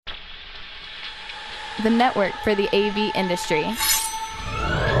the network for the AV industry.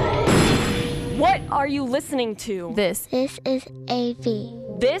 What are you listening to? This is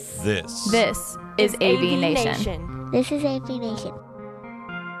AV. This is AV Nation. This is AV Nation.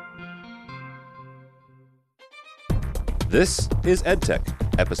 This is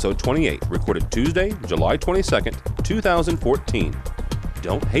EdTech, episode 28, recorded Tuesday, July 22nd, 2014.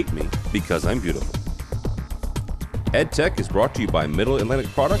 Don't hate me because I'm beautiful. EdTech is brought to you by Middle Atlantic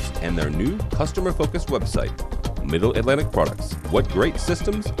Products and their new customer-focused website, Middle Atlantic Products, what great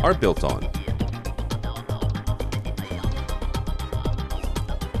systems are built on.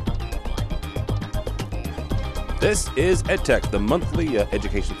 This is EdTech, the monthly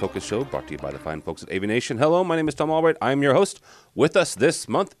education-focused show brought to you by the fine folks at AV Nation. Hello, my name is Tom Albright. I'm your host. With us this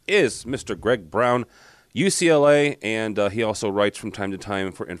month is Mr. Greg Brown, UCLA, and he also writes from time to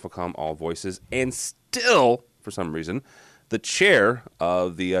time for Infocom All Voices, and still, for some reason, the chair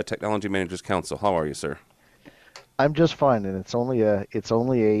of the Technology Managers Council. How are you, sir? I'm just fine, and it's only a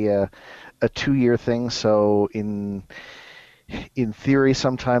 2-year thing. So in theory,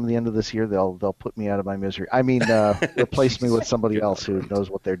 sometime at the end of this year, they'll put me out of my misery. I mean, replace me with somebody else who knows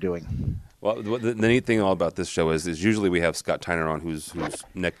what they're doing. Well, the neat thing all about this show is usually we have Scott Tyner on, who's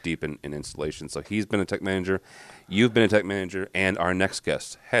neck deep in installation. So he's been a tech manager, you've been a tech manager, and our next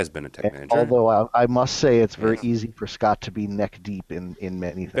guest has been a tech manager. Although I must say it's very easy for Scott to be neck deep in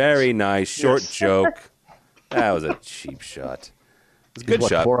many things. Very nice. Short joke. That was a cheap shot. It was a good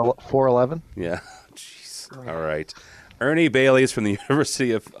shot. 4'11"? Yeah. Jeez. All right. Ernie Bailey is from the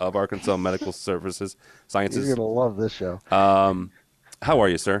University of Arkansas Medical Sciences. You're going to love this show. How are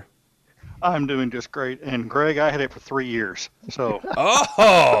you, sir? I'm doing just great. And, Greg, I had it for 3 years. So.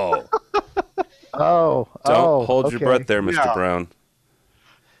 Don't hold your breath there, Mr. Brown.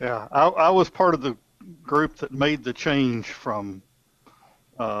 Yeah, I was part of the group that made the change from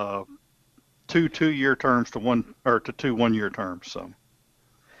 2 2-year terms to two 1-year terms. So.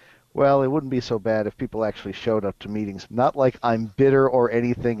 Well, it wouldn't be so bad if people actually showed up to meetings. Not like I'm bitter or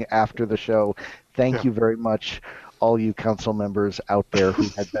anything after the show. Thank you very much, all you council members out there who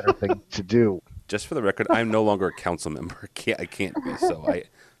had better things to do. Just for the record, I'm no longer a council member. I can't be, so I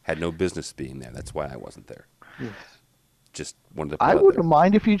had no business being there. That's why I wasn't there. Just wanted to put I out wouldn't there.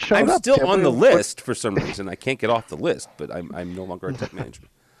 mind if you'd show up. I'm still on the list for some reason. I can't get off the list, but I'm no longer a tech manager.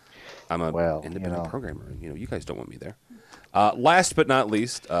 I'm an independent programmer. You guys don't want me there. Last but not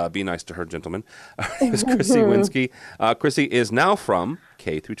least, be nice to her, gentlemen. Is Chrissy Winsky. Chrissy is now from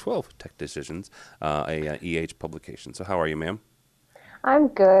K-12 Tech Decisions, a EH publication. So how are you, ma'am? I'm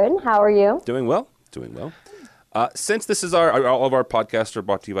good. How are you? Doing well. Since this is all of our podcasts are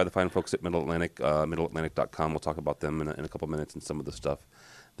brought to you by the fine folks at Middle Atlantic, middleatlantic.com. We'll talk about them in a couple minutes and some of the stuff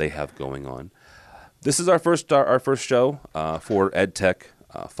they have going on. This is our first show for EdTech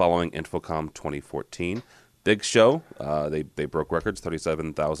following Infocom 2014. Big show. They broke records,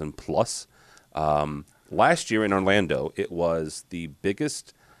 37,000 plus. Last year in Orlando, it was the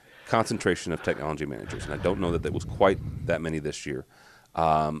biggest concentration of technology managers, and I don't know that there was quite that many this year.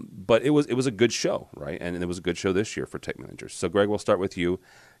 But it was a good show, right? And it was a good show this year for tech managers. So, Greg, we'll start with you.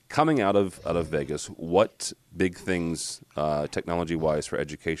 Coming out of Vegas, what big things, technology-wise, for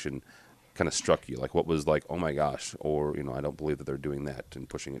education, kind of struck you? Like, what was like, oh my gosh, or I don't believe that they're doing that and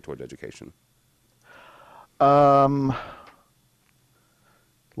pushing it towards education.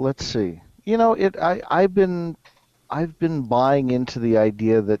 Let's see. I've been buying into the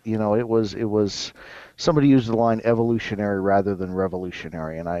idea that it was somebody used the line evolutionary rather than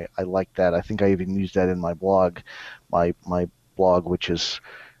revolutionary, and I like that. I think I even used that in my blog, my blog, which is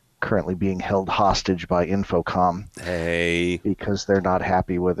currently being held hostage by Infocom. Hey, because they're not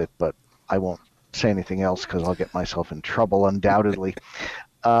happy with it, but I won't say anything else because I'll get myself in trouble undoubtedly.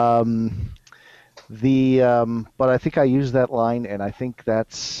 But I think I used that line, and I think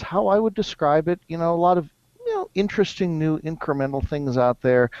that's how I would describe it. A lot of interesting new incremental things out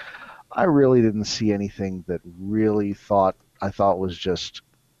there. I really didn't see anything that I thought was just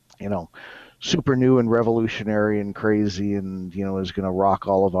super new and revolutionary and crazy and is going to rock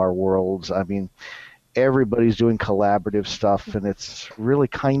all of our worlds. I mean, everybody's doing collaborative stuff, and it's really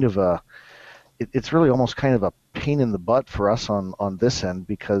it's really almost kind of a pain in the butt for us on this end,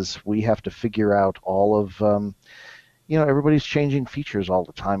 because we have to figure out all of, everybody's changing features all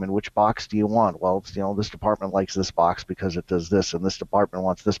the time, and which box do you want? Well, it's, this department likes this box because it does this, and this department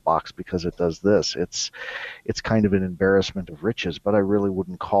wants this box because it does this. It's kind of an embarrassment of riches, but I really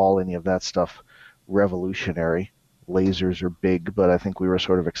wouldn't call any of that stuff revolutionary. Lasers are big, but I think we were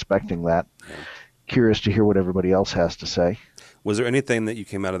sort of expecting that. Curious to hear what everybody else has to say. Was there anything that you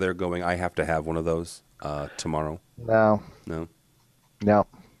came out of there going, I have to have one of those tomorrow? No.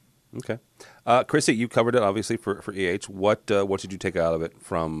 Okay. Chrissy, you covered it obviously for EH. What did you take out of it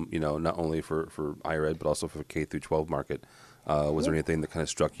from, not only for higher ed, but also for K through 12 market? Was there anything that kind of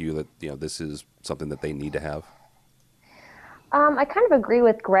struck you that, this is something that they need to have? I kind of agree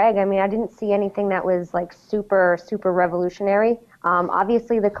with Greg. I mean, I didn't see anything that was like super, super revolutionary.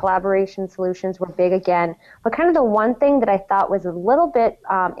 Obviously, the collaboration solutions were big again, but kind of the one thing that I thought was a little bit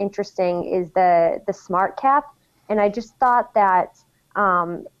interesting is the smart cap, and I just thought that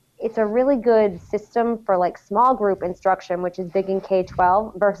it's a really good system for like small group instruction, which is big in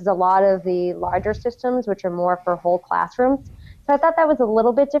K-12, versus a lot of the larger systems, which are more for whole classrooms. So I thought that was a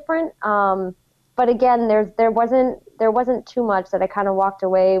little bit different. But again, there wasn't too much that I kind of walked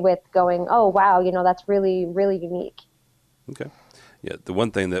away with going, oh wow, that's really, really unique. Okay. Yeah, the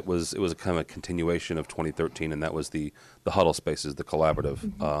one thing it was kind of a continuation of 2013, and that was the huddle spaces, the collaborative.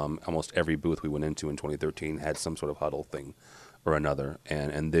 Mm-hmm. Almost every booth we went into in 2013 had some sort of huddle thing or another.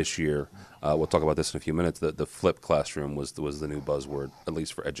 And this year, we'll talk about this in a few minutes, the flipped classroom was the new buzzword, at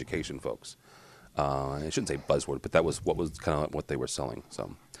least for education folks. I shouldn't say buzzword, but that was kind of what they were selling.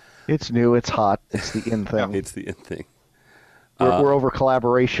 So it's new, it's hot, it's the in thing. It's the in thing. We're over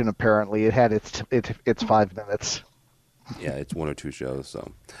collaboration, apparently. It had its 5 minutes. Yeah, it's 1 or 2 shows.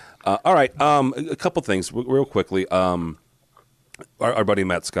 So, all right, a couple things real quickly. Our buddy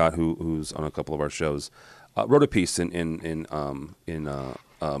Matt Scott, who's on a couple of our shows, wrote a piece in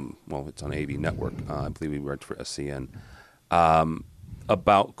well, it's on AV Network. I believe he worked for SCN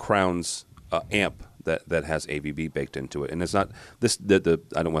about Crown's amp that has AVB baked into it, and it's not this.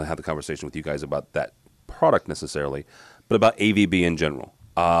 I don't want to have the conversation with you guys about that product necessarily, but about AVB in general.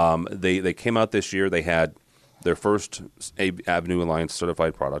 They came out this year. They had their first Avenue Alliance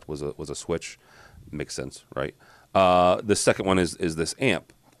certified product was a switch. Makes sense, right? The second one is this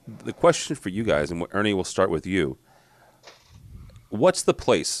amp. The question for you guys, and Ernie, we'll start with you. What's the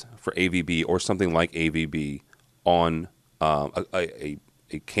place for AVB or something like AVB on a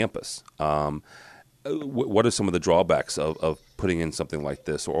campus? What are some of the drawbacks of putting in something like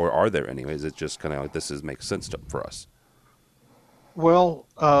this, or are there any? Is it just kind of like makes sense for us? Well,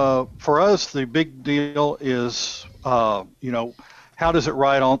 for us, the big deal is, how does it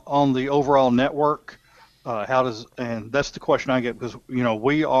ride on the overall network? And that's the question I get because,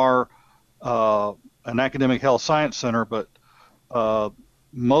 we are an academic health science center, but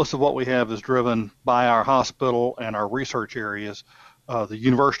most of what we have is driven by our hospital and our research areas. The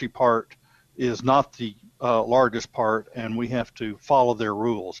university part is not the largest part, and we have to follow their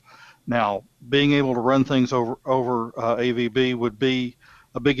rules. Now, being able to run things over AVB would be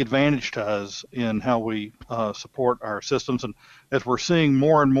a big advantage to us in how we support our systems. And as we're seeing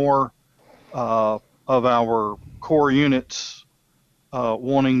more and more of our core units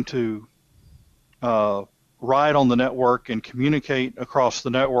wanting to ride on the network and communicate across the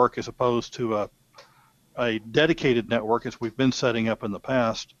network as opposed to a dedicated network as we've been setting up in the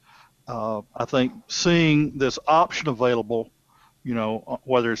past, I think seeing this option available,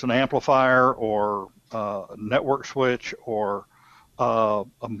 whether it's an amplifier or a network switch or a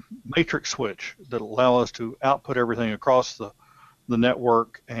matrix switch that allow us to output everything across the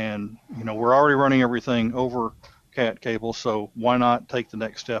network. And, we're already running everything over CAT cable, so why not take the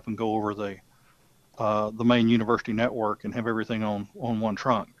next step and go over the main university network and have everything on one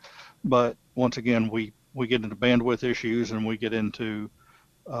trunk? But once again, we get into bandwidth issues and we get into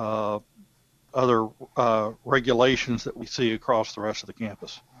other regulations that we see across the rest of the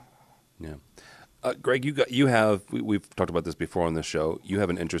campus. Yeah, Greg, we've talked about this before on the show. You have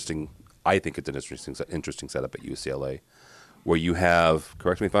I think it's an interesting setup at UCLA, where you have,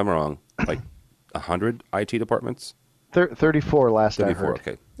 correct me if I'm wrong, like 100 IT departments. 34 last 34, I heard.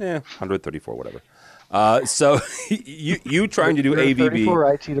 Okay, 134, whatever. So you trying to do AVB?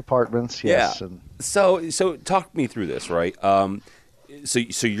 34 IT departments, yes. Yeah. So talk me through this, right? So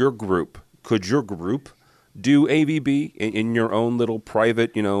your group, could your group do AVB in your own little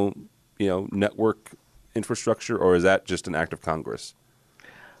private, network infrastructure, or is that just an act of Congress?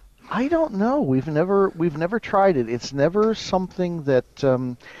 I don't know. We've never tried it. It's never something that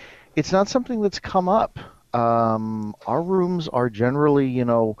it's not something that's come up. Our rooms are generally,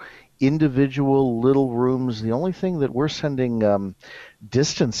 individual little rooms. The only thing that we're sending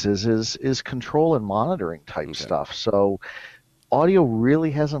distances is control and monitoring type stuff. So audio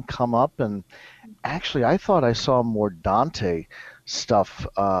really hasn't come up, and actually I thought I saw more Dante stuff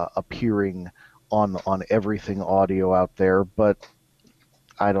appearing on everything audio out there, but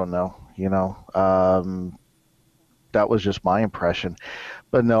I don't know, that was just my impression.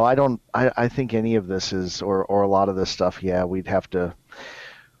 But no, I think any of this is, or a lot of this stuff, yeah, we'd have to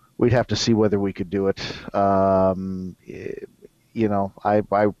see whether we could do it.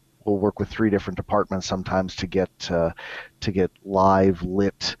 we'll work with 3 different departments sometimes to get live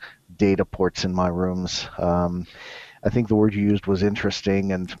lit data ports in my rooms. I think the word you used was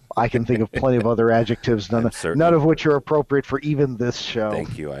interesting, and I can think of plenty of other adjectives, none of which are appropriate for even this show.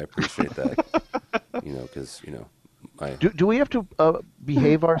 Thank you. I appreciate that. Because do we have to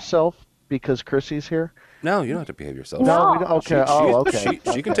behave ourselves because Chrissy's here? No, you don't have to behave yourself. No, we don't. Okay. Okay.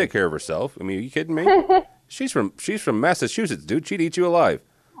 She can take care of herself. I mean, are you kidding me? She's from Massachusetts, dude. She'd eat you alive.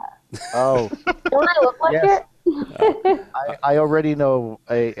 Oh. Don't I look like Yes. it? I already know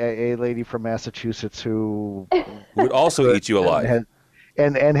a lady from Massachusetts who would also eat you alive,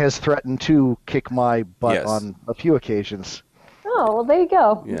 and has threatened to kick my butt Yes. on a few occasions. Oh, well, there you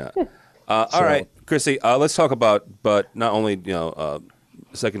go. Yeah. All right, Chrissy. Let's talk about, but not only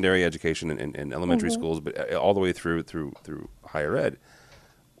secondary education in elementary schools, but all the way through higher ed.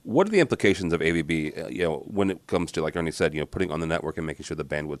 What are the implications of AVB? When it comes to, like Ernie said, putting on the network and making sure the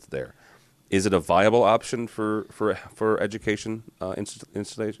bandwidth's there. Is it a viable option for education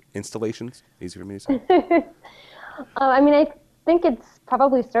installations? Easy for me to say. I think it's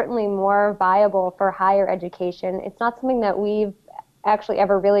probably certainly more viable for higher education. It's not something that we've actually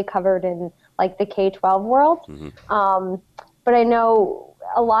ever really covered in like the K-12 world. But I know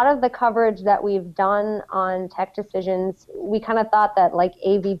a lot of the coverage that we've done on tech decisions, we kind of thought that like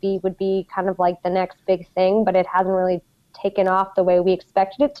AVB would be kind of like the next big thing, but it hasn't really taken off the way we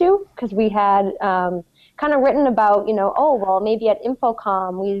expected it to, because we had kind of written about, maybe at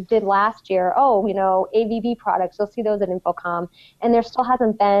Infocom we did last year, AVB products, you'll see those at Infocom, and there still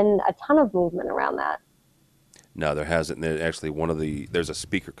hasn't been a ton of movement around that. No, there hasn't. Actually, there's a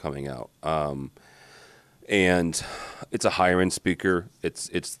speaker coming out, and it's a higher end speaker. It's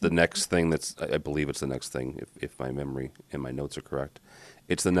the next thing I believe it's the next thing, if my memory and my notes are correct.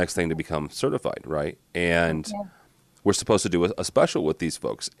 It's the next thing to become certified, right? And we're supposed to do a special with these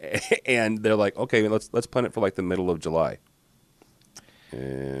folks, and they're like, okay, let's plan it for like the middle of July,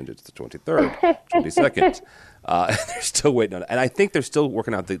 and it's the 23rd, 22nd. They're still waiting on it, and I think they're still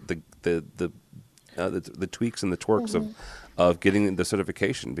working out the tweaks and the twerks of getting the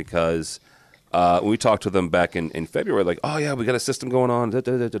certification, because when we talked to them back in February, like, oh yeah, we got a system going on,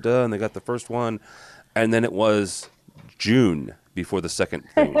 and they got the first one, and then it was June before the second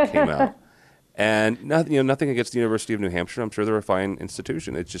thing came out. And nothing against the University of New Hampshire. I'm sure they're a fine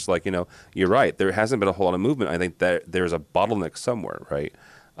institution. It's just like, you're right. There hasn't been a whole lot of movement. I think that there's a bottleneck somewhere, right?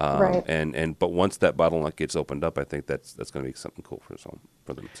 Right. But once that bottleneck gets opened up, I think that's going to be something cool for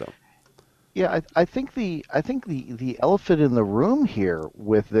them. So. Yeah, I think the elephant in the room here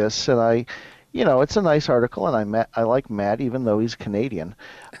with this, and it's a nice article, and I like Matt, even though he's Canadian.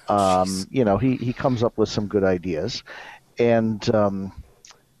 He comes up with some good ideas, and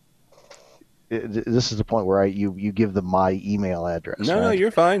this is the point where you give them my email address. No, right? no,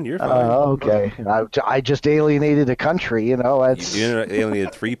 you're fine. You're fine. Okay, I just alienated a country. That's you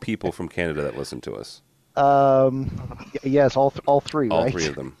alienated 3 people from Canada that listen to us. Yes, all 3. All right? 3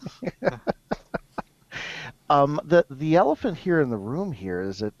 of them. The elephant here in the room here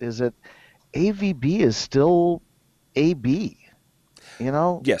is that AVB is still AB.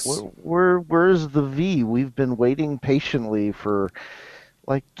 Yes. Where's the V? We've been waiting patiently for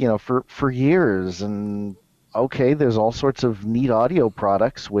years, and okay, there's all sorts of neat audio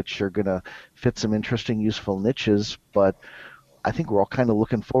products which are going to fit some interesting, useful niches, but I think we're all kind of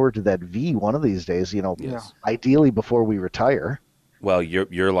looking forward to that V one of these days, Yes. Ideally before we retire. Well,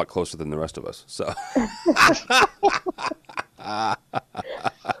 you're a lot closer than the rest of us, so. I've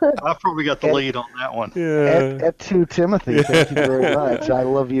probably got the lead on that one. At 2 Timothy, thank you very much. I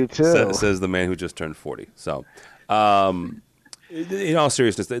love you too. Says the man who just turned 40. So, in all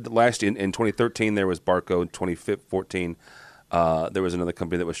seriousness, last in 2013 there was Barco. In 2014, there was another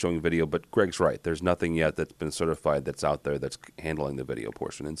company that was showing video. But Greg's right. There's nothing yet that's been certified that's out there that's handling the video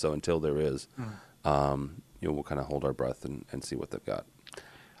portion. And so until there is, we'll kind of hold our breath and see what they've got.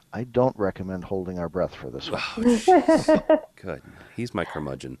 I don't recommend holding our breath for this one. Oh, good. He's my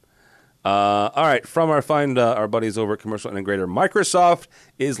curmudgeon. All right, from our buddies over at Commercial Integrator, Microsoft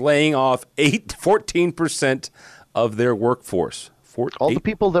is laying off 14% of their workforce. All the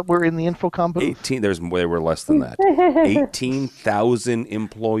people that were in the Infocom booth. They were less than that. 18,000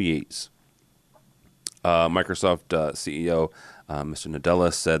 employees. Microsoft CEO Mr.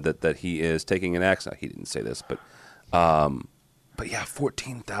 Nadella said that he is taking an action. He didn't say this, but yeah,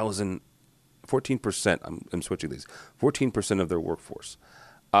 14%. I'm switching these. 14% of their workforce.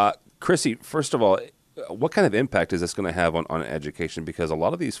 Chrissy, first of all, what kind of impact is this going to have on education? Because a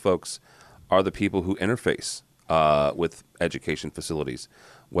lot of these folks are the people who interface with education facilities,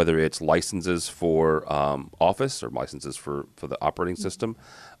 whether it's licenses for Office or licenses for the operating system,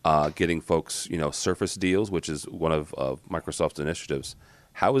 getting folks, Surface deals, which is one of Microsoft's initiatives.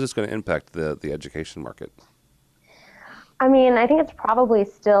 How is this going to impact the education market? I mean, I think it's probably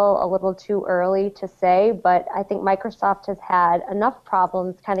still a little too early to say, but I think Microsoft has had enough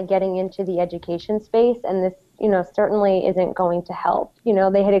problems kind of getting into the education space, and this, certainly isn't going to help.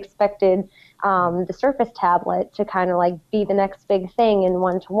 They had expected the Surface tablet to kind of like be the next big thing in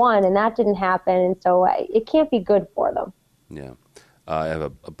one-to-one, and that didn't happen, and so it can't be good for them. Yeah. I have a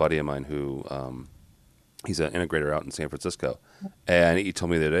buddy of mine who he's an integrator out in San Francisco, and he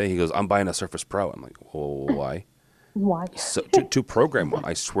told me the other day, he goes, I'm buying a Surface Pro. I'm like, well, why? Why? So, to program one.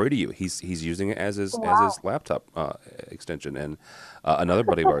 I swear to you, he's using it as his laptop extension. And another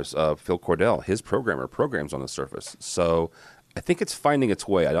buddy of ours, Phil Cordell, his programmer programs on the Surface. So I think it's finding its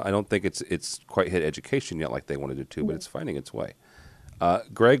way. I don't think it's quite hit education yet like they wanted it to, but it's finding its way.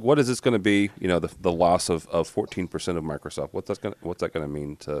 Greg, what is this going to be? The loss of 14% of Microsoft. What's that going to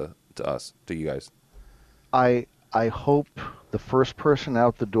mean to us, to you guys? I hope the first person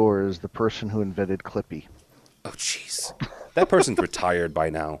out the door is the person who invented Clippy. Oh, jeez. That person's retired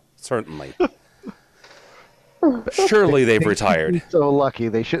by now, certainly. Surely they've retired. So lucky.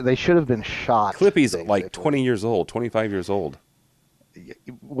 They should have been shot. Clippy's like 20 years old, 25 years old.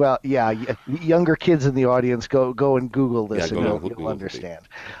 Well, yeah, younger kids in the audience, go and Google this, and you'll understand.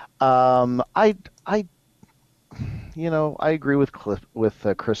 I agree with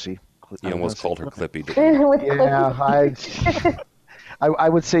Chrissy. You almost called her Clippy, didn't you? Yeah, I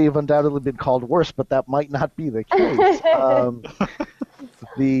would say you've undoubtedly been called worse, but that might not be the case.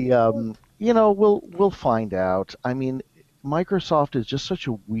 We'll find out. I mean, Microsoft is just such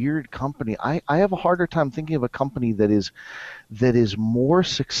a weird company. I have a harder time thinking of a company that is more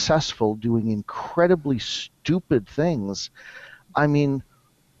successful doing incredibly stupid things. I mean,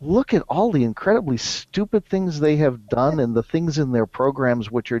 look at all the incredibly stupid things they have done and the things in their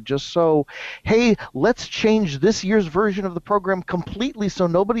programs which are just so, hey, let's change this year's version of the program completely so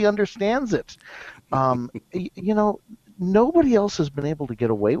nobody understands it. Nobody else has been able to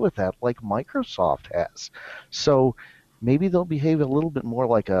get away with that like Microsoft has. So maybe they'll behave a little bit more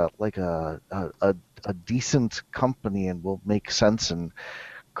like a decent company and will make sense and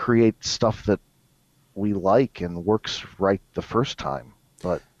create stuff that we like and works right the first time.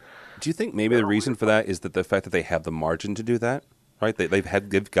 But do you think maybe the reason for that is that the fact that they have the margin to do that, right?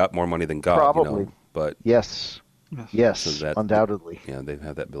 They've got more money than God, probably. But yes, so undoubtedly. Yeah, they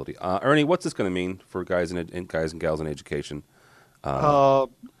have that ability. Ernie, what's this going to mean for guys and gals in education?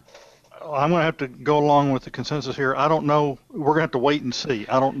 I'm going to have to go along with the consensus here. I don't know. We're going to have to wait and see.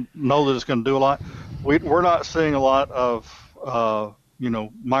 I don't know that it's going to do a lot. We're not seeing a lot of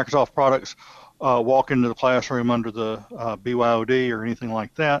Microsoft products walk into the classroom under the BYOD or anything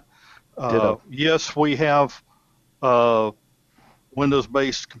like that. Yes, we have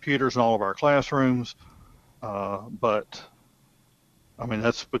Windows-based computers in all of our classrooms, but I mean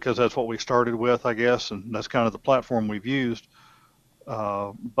that's because that's what we started with, I guess, and that's kind of the platform we've used.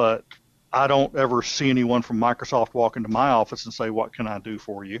 But I don't ever see anyone from Microsoft walk into my office and say, "What can I do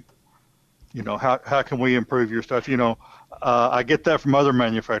for you?" How can we improve your stuff? I get that from other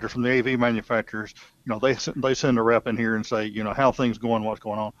manufacturers, from the AV manufacturers. They send a rep in here and say, how things going, what's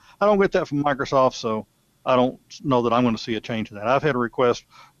going on. I don't get that from Microsoft, so I don't know that I'm going to see a change in that. I've had a request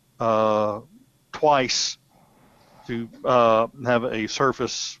twice to have a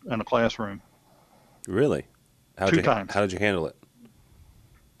Surface in a classroom. Really? Two times. How did you handle it?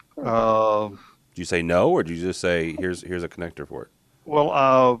 Did you say no, or did you just say here's a connector for it?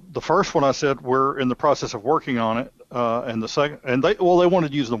 Well, the first one I said we're in the process of working on it, and the second, and they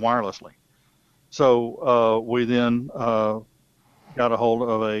wanted to use them wirelessly, so we then got a hold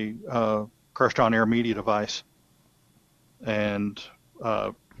of a Crestron Air Media device, and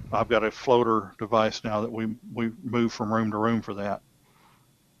I've got a floater device now that we move from room to room for that.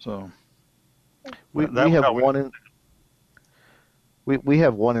 So we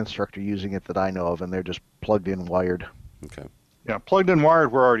have one instructor using it that I know of, and they're just plugged in wired. Okay. Yeah, plugged in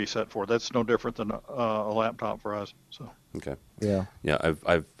wired, we're already set for. That's no different than a laptop for us. So. Okay. Yeah. Yeah,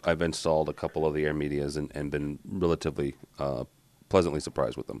 I've installed a couple of the Air Medias and been relatively pleasantly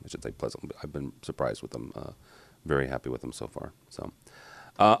surprised with them. I should say pleasantly. I've been surprised with them. Very happy with them so far. So,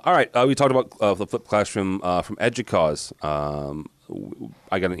 all right. We talked about the Flip Classroom from Educause.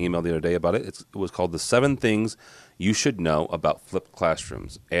 I got an email the other day about it. It was called "The 7 Things You Should Know About Flipped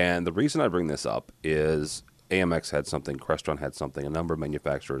Classrooms," and the reason I bring this up is AMX had something, Crestron had something, a number of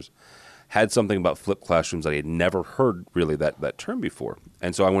manufacturers had something about flipped classrooms that I had never heard really that term before.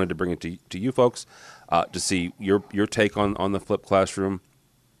 And so I wanted to bring it to you folks to see your take on the flipped classroom.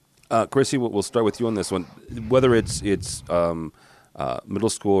 Chrissy, we'll start with you on this one. Whether it's middle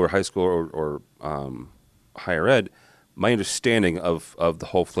school or high school or higher ed, my understanding of the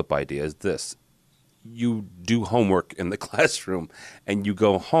whole flip idea is this. You do homework in the classroom and you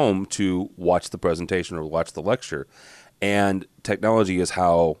go home to watch the presentation or watch the lecture, and technology is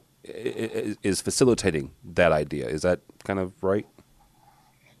how is facilitating that idea. Is that kind of right?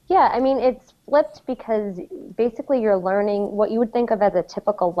 Yeah, I mean, it's flipped because basically you're learning what you would think of as a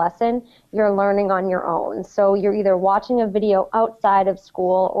typical lesson, you're learning on your own. So you're either watching a video outside of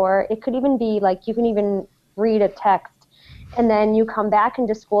school, or it could even be like you can even read a text, and then you come back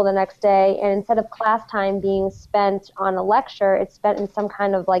into school the next day, and instead of class time being spent on a lecture, it's spent in some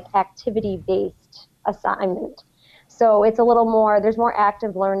kind of like activity-based assignment. So it's a little more, there's more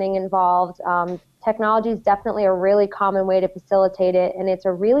active learning involved. Technology is definitely a really common way to facilitate it, and it's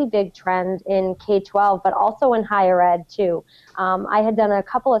a really big trend in K-12, but also in higher ed too. I had done a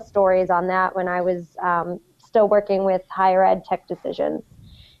couple of stories on that when I was still working with higher ed tech decisions.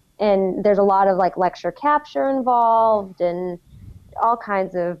 And there's a lot of like lecture capture involved and all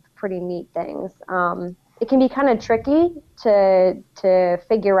kinds of pretty neat things. It can be kind of tricky to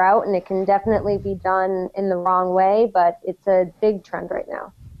figure out, and it can definitely be done in the wrong way, but it's a big trend right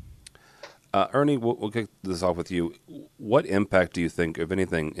now. Ernie, we'll kick this off with you. What impact do you think, if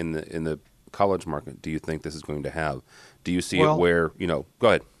anything, in the college market do you think this is going to have? Do you see it where, go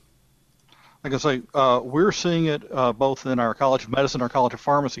ahead. Like I say, we're seeing it both in our College of Medicine, our College of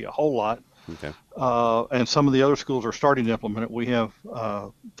Pharmacy, a whole lot. Okay. And some of the other schools are starting to implement it. We have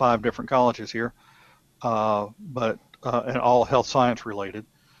 5 different colleges here, but and all health science related.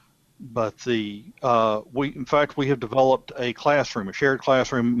 But in fact, we have developed a classroom, a shared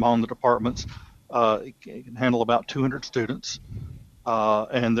classroom among the departments. It can handle about 200 students,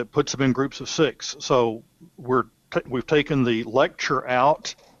 and that puts them in groups of 6. So we've taken the lecture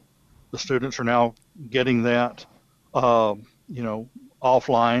out. The students are now getting that, offline.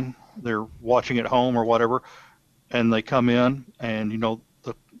 They're watching at home or whatever, and they come in, and the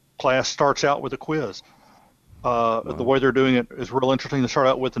class starts out with a quiz. The way they're doing it is real interesting. They start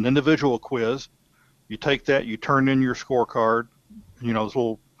out with an individual quiz. You take that, you turn in your scorecard, this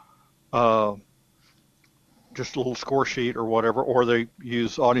little, just a little score sheet or whatever, or they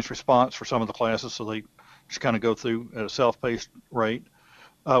use audience response for some of the classes, so they just kind of go through at a self-paced rate.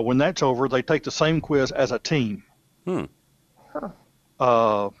 When that's over, they take the same quiz as a team. And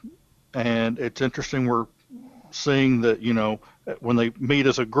it's interesting, we're seeing that, when they meet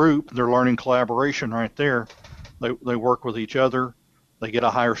as a group, they're learning collaboration right there. They work with each other, they get a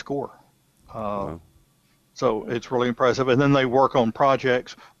higher score. So it's really impressive. And then they work on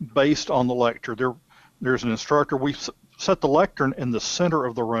projects based on the lecture. There's an instructor. We set the lectern in the center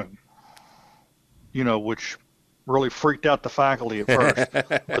of the room, which really freaked out the faculty at first.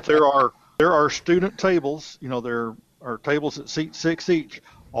 But there are student tables, there are tables that seat 6 each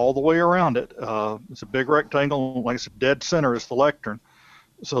all the way around it. It's a big rectangle, like I said, dead center is the lectern.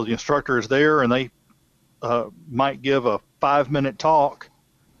 So the instructor is there, and they might give a 5-minute talk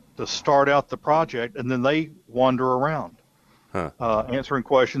to start out the project, and then they wander around, answering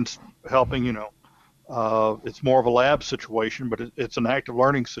questions, helping, it's more of a lab situation, but it's an active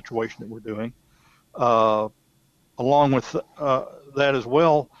learning situation that we're doing. Along with that as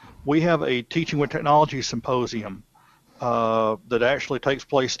well, we have a Teaching with Technology symposium that actually takes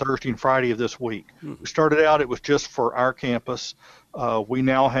place Thursday and Friday of this week. We started out, it was just for our campus. We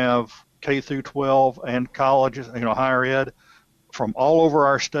now have K through 12 and colleges, higher ed, from all over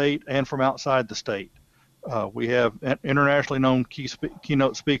our state and from outside the state. We have internationally known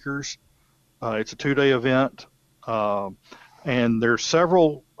keynote speakers. It's a 2-day event, and there's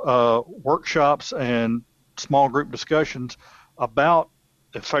several workshops and small group discussions about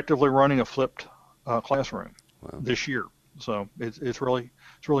effectively running a flipped classroom this year. So it's really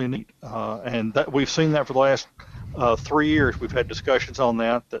neat, and that we've seen that for the last 3 years. We've had discussions on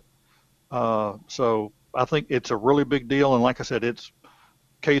that. So I think it's a really big deal, and like I said, it's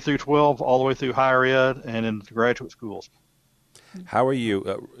K through 12 all the way through higher ed and into graduate schools. How are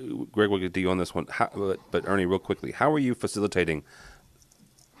you, Greg? We'll get to you on this one. But Ernie, real quickly, how are you facilitating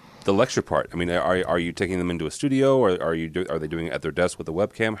the lecture part? I mean, are you taking them into a studio, or are they doing it at their desk with a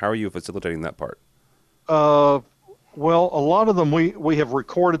webcam? How are you facilitating that part? Well, a lot of them we have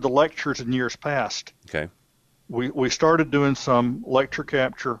recorded the lectures in years past. Okay. We started doing some lecture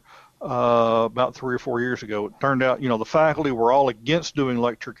capture about 3 or 4 years ago. It turned out, the faculty were all against doing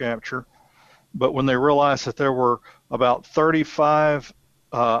lecture capture, but when they realized that there were about 35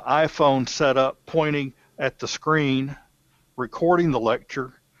 iPhone set up pointing at the screen, recording the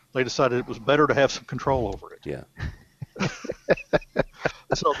lecture, they decided it was better to have some control over it. Yeah.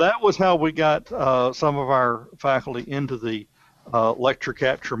 So that was how we got some of our faculty into the lecture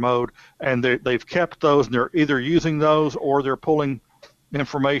capture mode, and they've kept those, and they're either using those or they're pulling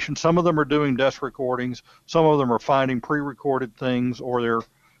information. Some of them are doing desk recordings, some of them are finding pre-recorded things, or they're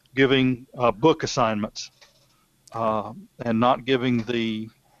giving book assignments and not giving the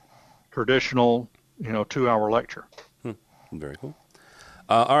traditional 2-hour lecture. Very cool.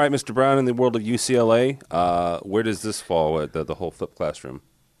 All right, Mr. Brown, in the world of UCLA, where does this fall at the whole flipped classroom?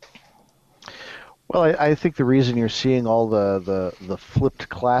 Well, I think the reason you're seeing all the flipped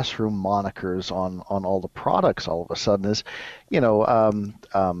classroom monikers on all the products all of a sudden is,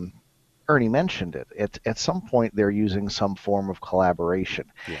 Ernie mentioned it. At some point, they're using some form of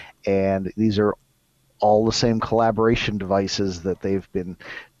collaboration. Yeah. And these are all the same collaboration devices that they've been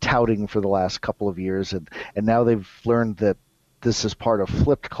touting for the last couple of years. And now they've learned that this is part of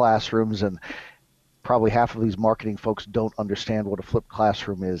flipped classrooms, and probably half of these marketing folks don't understand what a flipped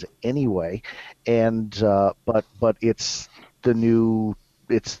classroom is anyway. And but it's the new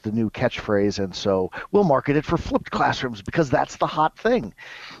catchphrase, and so we'll market it for flipped classrooms because that's the hot thing.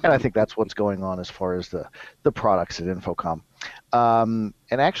 And I think that's what's going on as far as the products at Infocom. And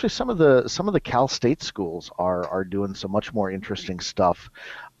actually, some of the Cal State schools are doing some much more interesting stuff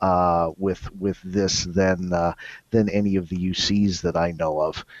with this than any of the UCs that I know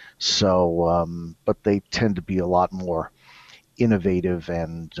of. So, but they tend to be a lot more innovative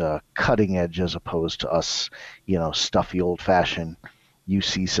and cutting edge as opposed to us, stuffy old-fashioned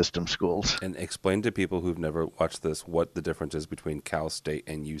UC system schools. And explain to people who've never watched this what the difference is between Cal State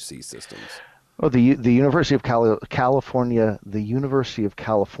and UC systems. Well, the University of California, the University of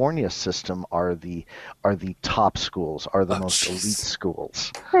California system are the top schools, are the most elite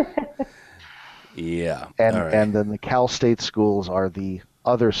schools. Yeah. And then the Cal State schools are the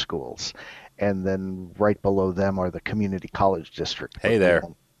other schools, and then right below them are the community college district. Hey there.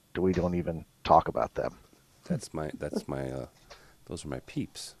 We don't even talk about them. That's my those are my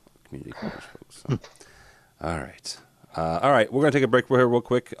peeps, community college folks. So. All right. All right, we're going to take a break here real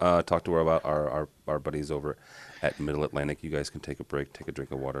quick, talk to her about our buddies over at Middle Atlantic. You guys can take a break, take a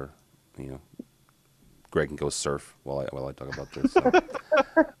drink of water. Greg can go surf while I talk about this. So.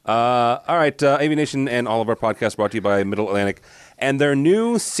 All right, AV Nation and all of our podcasts brought to you by Middle Atlantic and their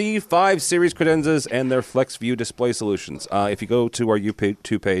new C5 series credenzas and their FlexView display solutions. If you go to our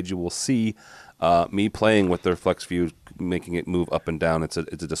YouTube page, you will see me playing with their FlexView, making it move up and down. It's a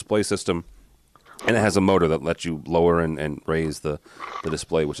display system. And it has a motor that lets you lower and raise the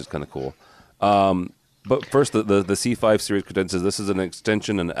display, which is kind of cool. But first, the C5 series credenzas. This is an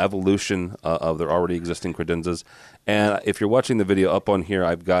extension, an evolution of their already existing credenzas. And if you're watching the video up on here,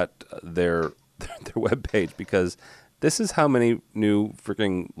 I've got their webpage because this is how many new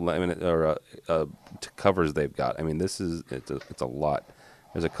freaking laminate or covers they've got. I mean, it's a lot.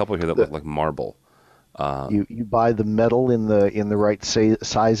 There's a couple here that look like marble. You buy the metal in the right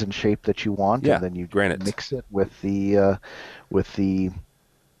size and shape that you want, and then you granite. Mix it with the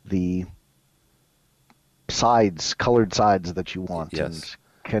colored sides that you want, and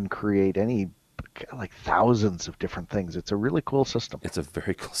can create like thousands of different things. It's a really cool system. It's a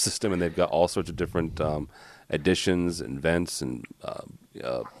very cool system, and they've got all sorts of different additions and vents and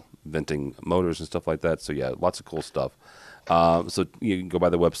venting motors and stuff like that. So yeah, lots of cool stuff. So you can go by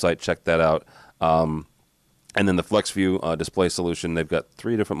the website, check that out. And then the FlexView display solution, they've got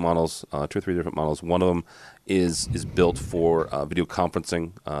 3 different models, 2 or 3 different models. One of them is built for video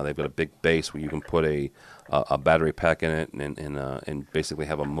conferencing. They've got a big base where you can put a battery pack in it and basically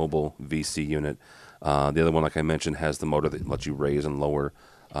have a mobile VC unit. The other one, like I mentioned, has the motor that lets you raise and lower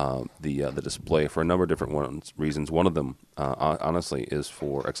the display for a number of different reasons. One of them, honestly, is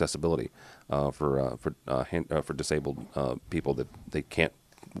for accessibility for disabled people that they can't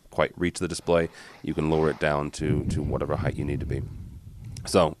quite reach the display. You can lower it down to whatever height you need to be.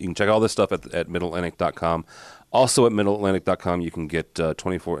 So you can check all this stuff at middleatlantic.com. Also at middleatlantic.com, you can get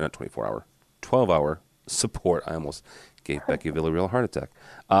 12-hour support. I almost gave Becky Villarreal a heart attack.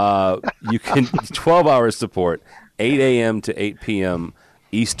 You can 12 hours support, 8 a.m. to 8 p.m.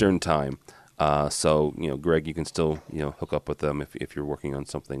 Eastern time. So Greg, you can still hook up with them if you're working on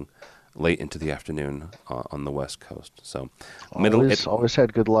something late into the afternoon on the West Coast. So always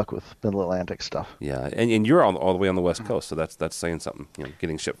had good luck with Middle Atlantic stuff. Yeah, and you're all the way on the West Coast, so that's saying something.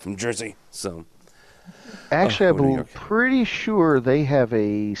 Getting shipped from Jersey. So actually, I'm pretty sure they have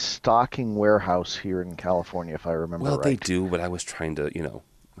a stocking warehouse here in California, if I remember right. Well, they do, but I was trying to make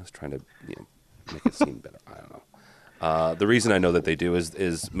it seem better. I don't know. The reason I know that they do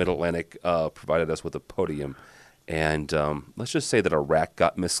is Middle Atlantic provided us with a podium, and let's just say that a rack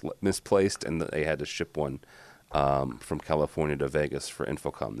got misplaced, and they had to ship one from California to Vegas for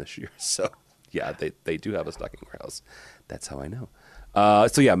Infocom this year. So, yeah, they do have a stocking warehouse. That's how I know.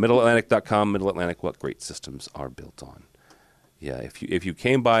 MiddleAtlantic.com, Middle Atlantic, what great systems are built on. Yeah, if you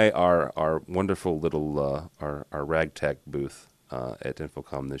came by our wonderful little our ragtag booth at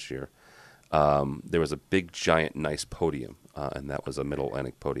Infocom this year, there was a big, giant, nice podium, and that was a Middle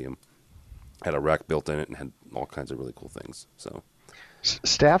Atlantic podium. Had a rack built in it and had all kinds of really cool things. So,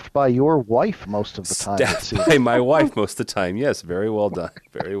 staffed by your wife most of the time. Staffed by my wife most of the time. Yes, very well done.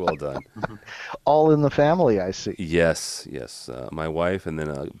 Very well done. All in the family, I see. Yes. My wife and then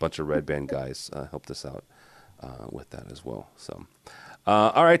a bunch of Red Band guys helped us out with that as well. So,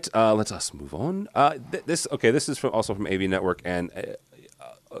 all right, let's us move on. This is also from AV Network, and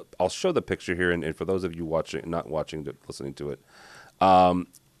I'll show the picture here, and for those of you listening to it.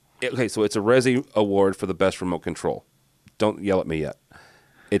 Okay, so it's a Resi award for the best remote control. Don't yell at me yet.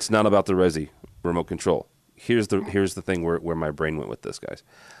 It's not about the Resi remote control. Here's the thing where my brain went with this, guys.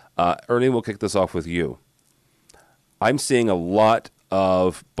 Ernie, we'll kick this off with you. I'm seeing a lot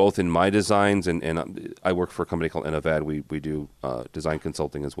of, both in my designs, and I work for a company called Innovad. We do design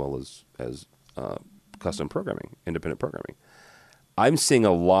consulting as well as custom programming, independent programming. I'm seeing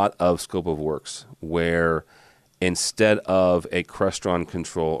a lot of scope of works where instead of a Crestron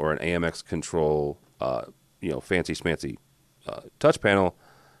control or an AMX control, fancy smancy touch panel,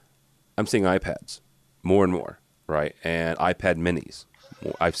 I'm seeing iPads more and more, right? And iPad minis.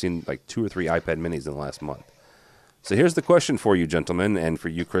 I've seen like 2 or 3 iPad minis in the last month. So here's the question for you, gentlemen, and for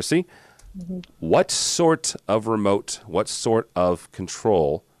you, Chrissy. Mm-hmm. What sort of remote, what sort of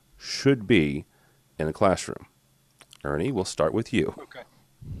control should be in a classroom? Ernie, we'll start with you. Okay.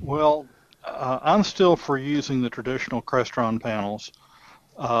 Well, I'm still for using the traditional Crestron panels,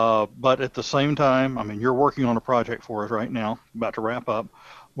 but at the same time, I mean, you're working on a project for us right now, about to wrap up,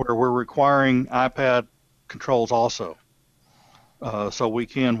 where we're requiring iPad controls also. So we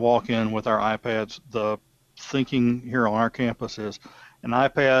can walk in with our iPads. The thinking here on our campus is an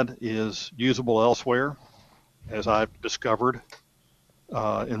iPad is usable elsewhere, as I've discovered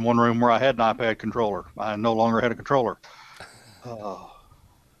in one room where I had an iPad controller. I no longer had a controller.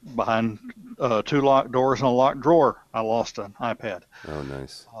 Behind 2 locked doors and a locked drawer, I lost an iPad. Oh,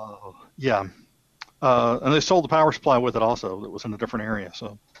 nice. Yeah. And they sold the power supply with it also. That was in a different area,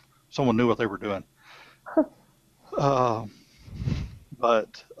 so someone knew what they were doing. So,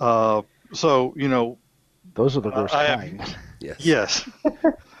 those are the worst kinds. Yes.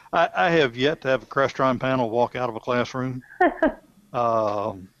 I have yet to have a Crestron panel walk out of a classroom.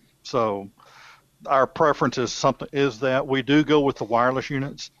 So our preference is that we do go with the wireless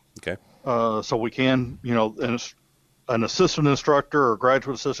units. Okay. So we can, an assistant instructor or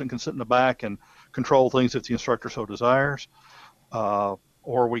graduate assistant can sit in the back and control things if the instructor so desires. Or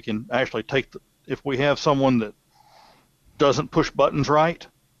we can actually if we have someone that doesn't push buttons right,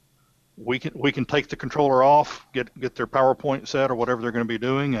 we can take the controller off, get their PowerPoint set or whatever they're going to be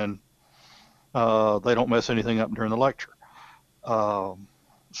doing, and they don't mess anything up during the lecture.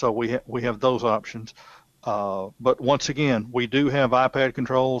 So we have those options. But once again, we do have iPad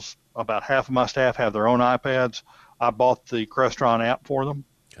controls. About half of my staff have their own iPads. I bought the Crestron app for them.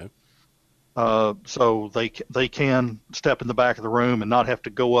 Okay. So they can step in the back of the room and not have to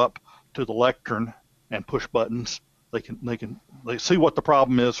go up to the lectern and push buttons. They see what the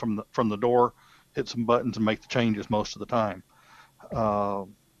problem is from the door, hit some buttons and make the changes most of the time.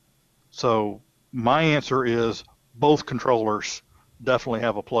 So my answer is both controllers definitely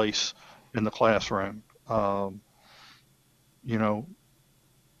have a place in the classroom.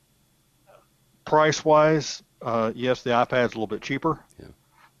 Price-wise, yes, the iPad's a little bit cheaper. Yeah.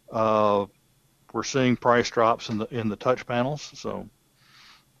 We're seeing price drops in the touch panels, so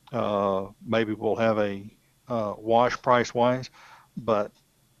maybe we'll have a wash price-wise, but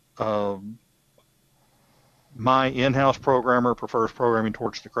my in-house programmer prefers programming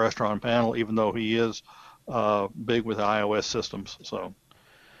towards the Crestron panel, even though he is big with iOS systems. So,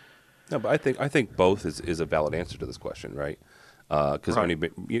 no, but I think both is a valid answer to this question, right? Because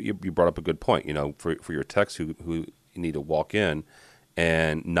right. You brought up a good point. For your techs who need to walk in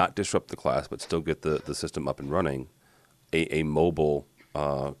and not disrupt the class, but still get the system up and running, a mobile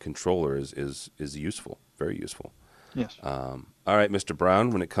controller is useful, very useful. Yes. All right, Mr.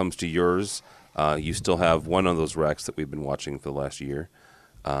 Brown, when it comes to yours, you still have one of those racks that we've been watching for the last year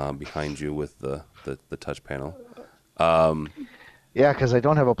behind you with the touch panel. Yeah, because I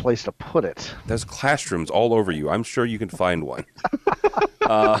don't have a place to put it. There's classrooms all over you. I'm sure you can find one.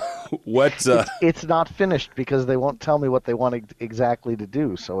 What? It's not finished because they won't tell me what they want exactly to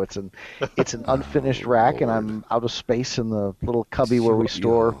do. So it's an unfinished rack, and I'm out of space in the little cubby where we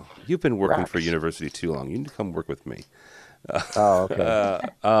store. You've been working racks. for university too long. You need to come work with me. Oh,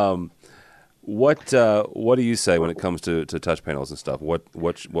 okay. What do you say when it comes to touch panels and stuff?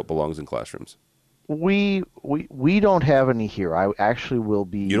 What belongs in classrooms? We don't have any here. I actually will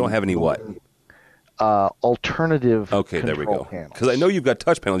be. You don't have any what? Alternative. Okay, there we go. Panels. Because I know you've got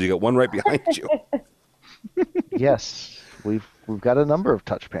touch panels. You got one right behind you. Yes, we've got a number of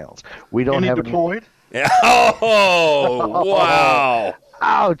touch panels. We don't have deployed? any. Oh, wow!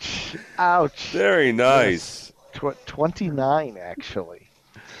 Ouch! Very nice. 29 actually.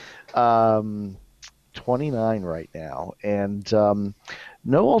 29 right now, and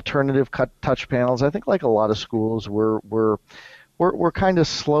no alternative touch panels. I think, like a lot of schools, we're kind of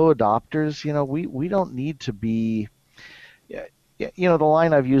slow adopters. We don't need to be. The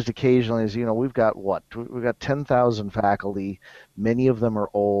line I've used occasionally is, we've got 10,000 faculty. Many of them are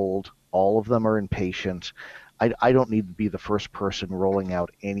old. All of them are impatient. I don't need to be the first person rolling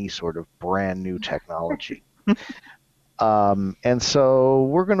out any sort of brand new technology. And so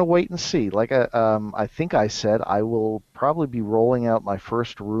we're going to wait and see. Like I think I said, I will probably be rolling out my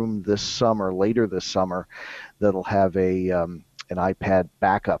first room later this summer, that'll have an iPad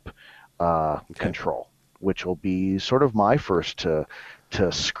backup control, which will be sort of my first to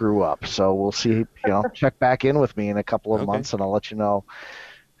screw up. So we'll see. Check back in with me in a couple of months, and I'll let you know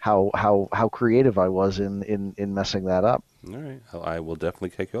how creative I was in messing that up. All right, I will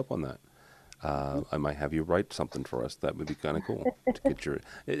definitely take you up on that. I might have you write something for us. That would be kind of cool to get your.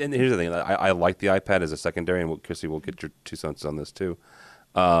 And here's the thing: I like the iPad as a secondary, and Chrissy will get your 2 cents on this too.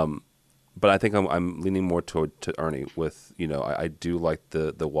 But I think I'm leaning more to Ernie with, I do like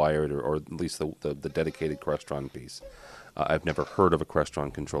the wired or at least the dedicated Crestron piece. I've never heard of a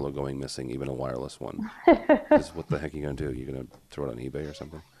Crestron controller going missing, even a wireless one. What the heck are you going to do? You're going to throw it on eBay or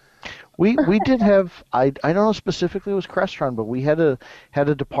something? We did have, I don't know specifically it was Crestron, but we had a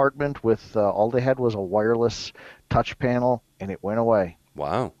department with all they had was a wireless touch panel, and it went away.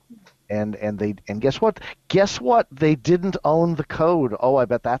 Wow. And guess what? They didn't own the code. Oh, I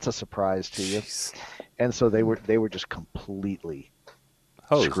bet that's a surprise to you. Jeez. And so they were just completely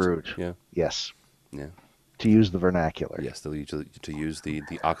screwed. Yeah. Yes. Yeah. To use the vernacular. Yes, to use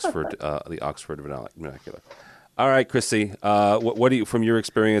the Oxford vernacular. All right, Chrissy. What do you, from your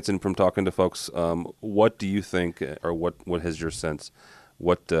experience and from talking to folks, what do you think, or what has your sense?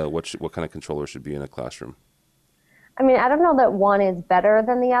 What kind of controller should be in a classroom? I mean, I don't know that one is better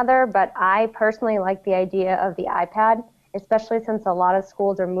than the other, but I personally like the idea of the iPad, especially since a lot of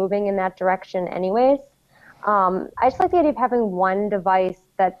schools are moving in that direction anyways. I just like the idea of having one device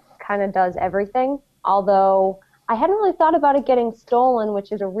that kind of does everything, although I hadn't really thought about it getting stolen,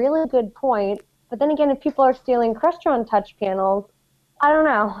 which is a really good point. But then again, if people are stealing Crestron touch panels, I don't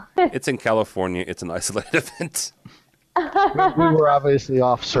know. It's in California. It's an isolated event. We were obviously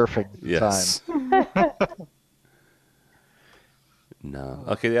off surfing at the time. No.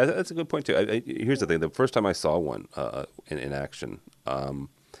 Okay, yeah, that's a good point, too. Here's the thing. The first time I saw one in action,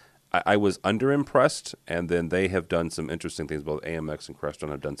 I was underimpressed, and then they have done some interesting things. Both AMX and Crestron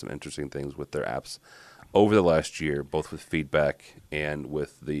have done some interesting things with their apps over the last year, both with feedback and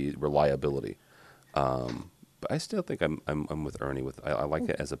with the reliability. But I still think I'm with Ernie. I like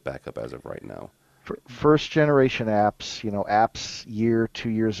it as a backup as of right now. First generation apps, apps 2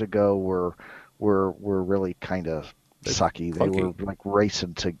 years ago were really kind of sucky. They were like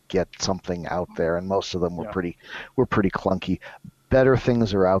racing to get something out there, and most of them were pretty clunky. Better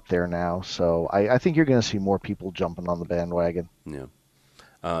things are out there now, so I think you're going to see more people jumping on the bandwagon. Yeah.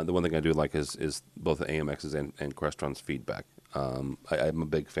 The one thing I do like is both the AMX's and Crestron's feedback. I'm a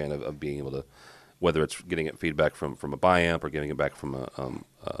big fan of being able to, whether it's getting it feedback from a biamp or getting it back from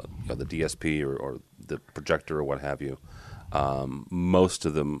the DSP or the projector or what have you. Most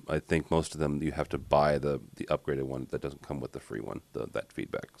of them, you have to buy the upgraded one that doesn't come with the free one, that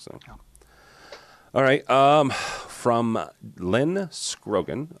feedback. So, all right. From Lynn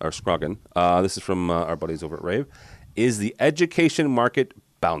Scroggin, this is from our buddies over at Rave. Is the education market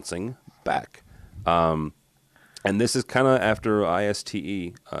bouncing back? And this is kind of after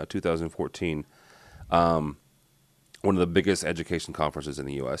ISTE 2014, one of the biggest education conferences in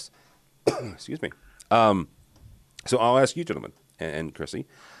the U.S. Excuse me. So I'll ask you, gentlemen, and Chrissy,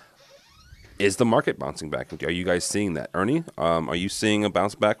 is the market bouncing back? Are you guys seeing that? Ernie, are you seeing a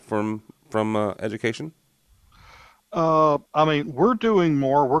bounce back from education? I mean, we're doing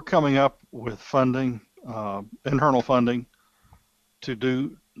more. We're coming up with funding, internal funding, to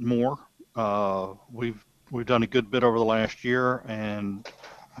do more. We've done a good bit over the last year, and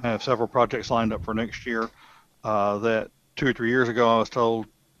I have several projects lined up for next year that 2 or 3 years ago I was told,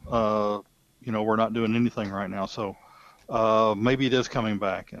 we're not doing anything right now. So maybe it is coming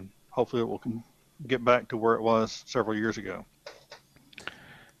back, and hopefully it will get back to where it was several years ago.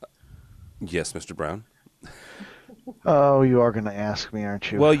 Yes, Mr. Brown. Oh, you are going to ask me,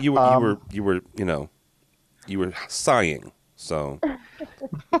 aren't you? Well, you were sighing. So.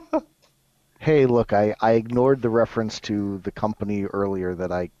 Hey, look, I ignored the reference to the company earlier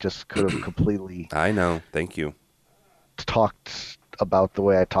that I just could have completely. I know. Thank you. Talked about the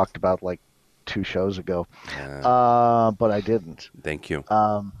way I talked about like 2 shows ago, but I didn't. Thank you.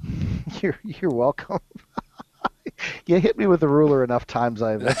 You're welcome. You hit me with a ruler enough times.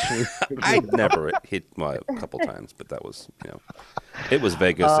 I eventually. I never hit a couple times, but that was it was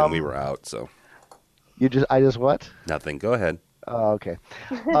Vegas and we were out. So. I just what? Nothing. Go ahead. Oh, okay.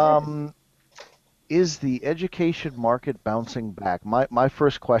 Is the education market bouncing back? My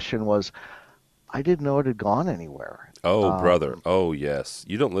first question was, I didn't know it had gone anywhere. Oh, brother. Oh, yes.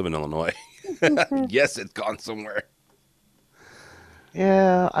 You don't live in Illinois. Yes, it's gone somewhere.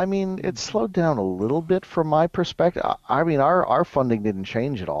 Yeah, I mean, it slowed down a little bit from my perspective. I mean, our funding didn't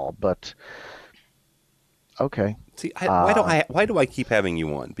change at all, but okay. See, why do I keep having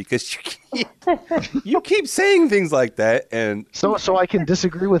you on? Because you keep saying things like that, and so I can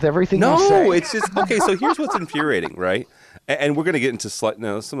disagree with everything you say. No, it's just okay. So here's what's infuriating, right? And we're going to get into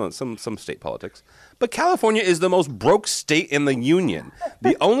some state politics, but California is the most broke state in the union.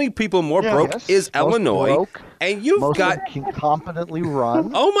 The only people more broke is Illinois, broke, and you've got competently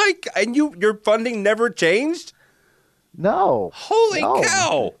run. Oh my! And your funding never changed. No. Holy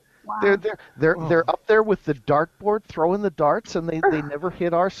cow! Wow. They're up there with the dartboard throwing the darts, and they never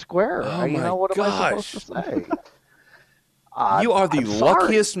hit our square. Oh what am I supposed to say? You are the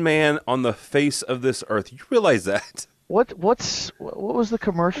luckiest man on the face of this earth. You realize that? What was the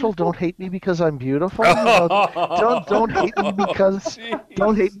commercial? Don't hate me because I'm beautiful. Don't hate me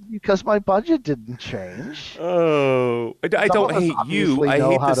because my budget didn't change. Oh, I don't hate you. I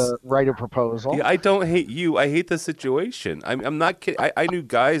hate how to write a proposal. Yeah, I don't hate you. I hate the situation. I'm not kidding. I knew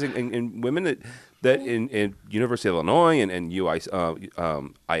guys and women that in University of Illinois and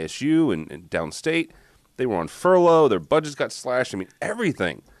ISU and downstate, they were on furlough. Their budgets got slashed. I mean,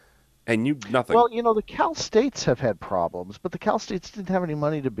 everything. And nothing. Well, the Cal States have had problems, but the Cal States didn't have any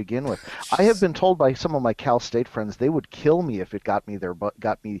money to begin with. I have been told by some of my Cal State friends they would kill me if it got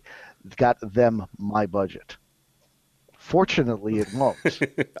them my budget. Fortunately, it won't.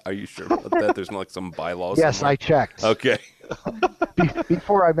 Are you sure about that? There's not some bylaws. Yes, somewhere? I checked. Okay.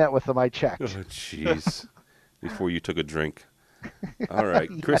 Before I met with them, I checked. Oh, jeez. Before you took a drink. All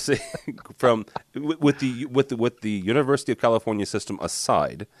right, Chris. With the University of California system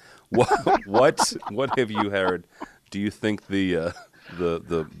aside, what have you heard? Do you think the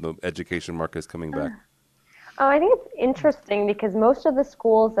education market is coming back? Oh, I think it's interesting because most of the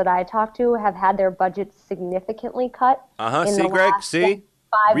schools that I talk to have had their budgets significantly cut. See, Greg. See,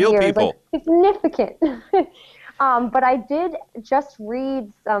 5 real years, people. like, significant. But I did just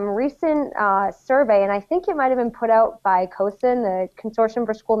read some recent survey, and I think it might have been put out by COSIN, the Consortium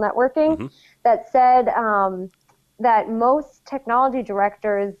for School Networking, that said that most technology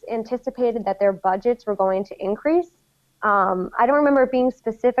directors anticipated that their budgets were going to increase. I don't remember being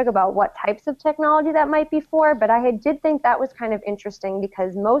specific about what types of technology that might be for, but I did think that was kind of interesting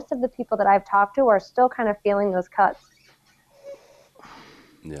because most of the people that I've talked to are still kind of feeling those cuts.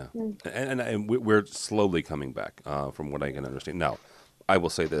 Yeah, and we're slowly coming back from what I can understand. Now, I will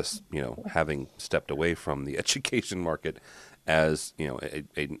say this, having stepped away from the education market as, a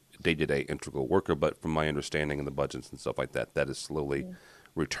day-to-day integral worker, but from my understanding and the budgets and stuff like that, that is slowly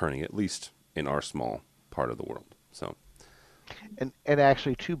returning, at least in our small part of the world. So, and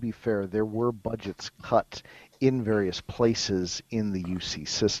actually, to be fair, there were budgets cut in various places in the UC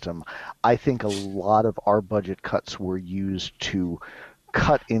system. I think a lot of our budget cuts were used to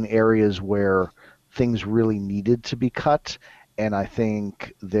cut in areas where things really needed to be cut, and I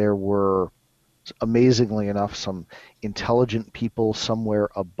think there were, amazingly enough, some intelligent people somewhere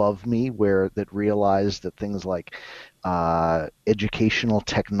above me that realized that things like educational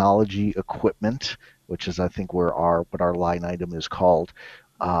technology equipment, which is I think what our line item is called,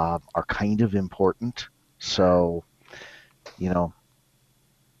 are kind of important. So,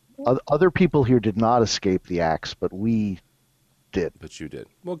 other people here did not escape the axe, but we did. But you did.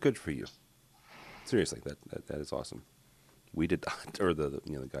 Well, good for you. Seriously, that is awesome. We did not, or the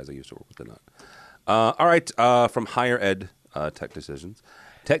guys I used to work with did not. All right, from Higher Ed Tech Decisions.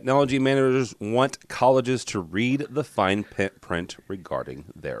 Technology managers want colleges to read the fine print regarding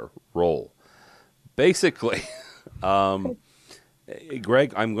their role. Basically,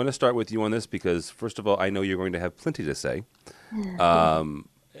 Greg, I'm going to start with you on this because, first of all, I know you're going to have plenty to say. In all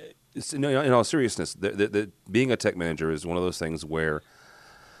seriousness, being a tech manager is one of those things where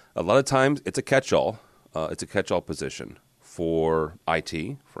a lot of times it's a catch-all. It's a catch-all position for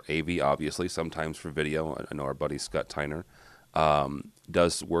IT, for AV, obviously, sometimes for video. I know our buddy Scott Tyner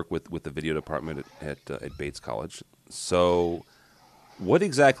does work with the video department at Bates College. So what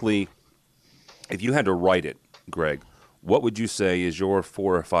exactly, if you had to write it, Greg, what would you say is your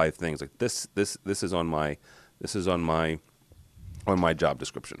 4 or 5 things? Like this is on my job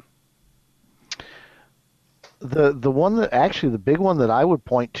description. The one that actually the big one that I would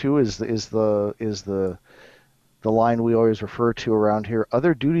point to is the line we always refer to around here: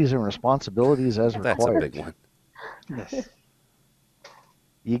 other duties and responsibilities as required. That's a big one. Yes.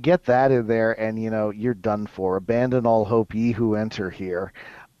 You get that in there, and you're done for. Abandon all hope, ye who enter here.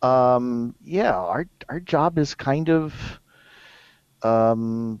 Our job is kind of,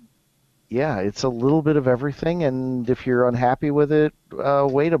 it's a little bit of everything, and if you're unhappy with it,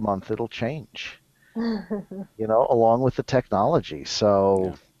 wait a month, it'll change. Along with the technology.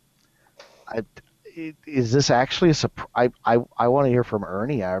 So, is this actually a surprise? I want to hear from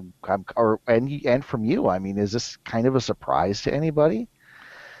Ernie, and from you. I mean, is this kind of a surprise to anybody?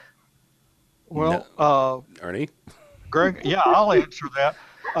 Well, Ernie? Greg, yeah, I'll answer that.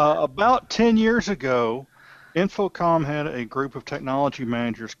 About 10 years ago, Infocom had a group of technology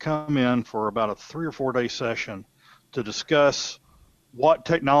managers come in for about a 3 or 4 day session to discuss what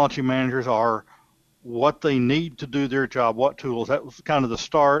technology managers are, what they need to do their job, what tools. That was kind of the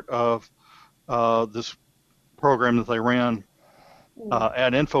start of this program that they ran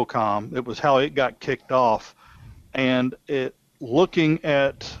at Infocom. It was how it got kicked off. And looking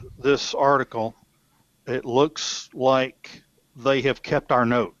at this article, it looks like they have kept our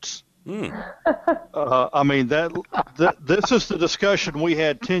notes. I mean, this is the discussion we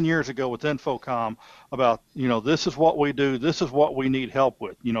had 10 years ago with Infocom about, this is what we do, this is what we need help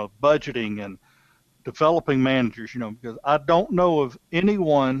with, budgeting and developing managers, because I don't know of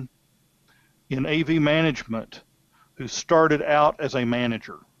anyone in AV management who started out as a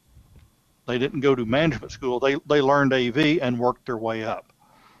manager. They didn't go to management school. They learned AV and worked their way up.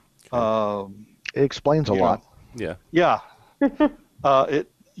 It explains a lot. Yeah. Yeah.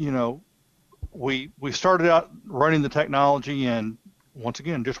 We started out running the technology and once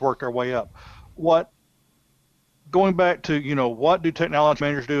again just worked our way up. Going back to, what do technology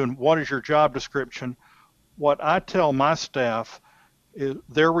managers do and what is your job description? What I tell my staff is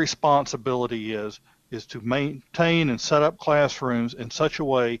their responsibility is to maintain and set up classrooms in such a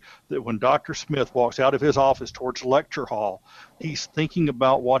way that when Dr. Smith walks out of his office towards the lecture hall, he's thinking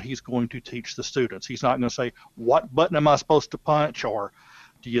about what he's going to teach the students. He's not going to say, what button am I supposed to punch? Or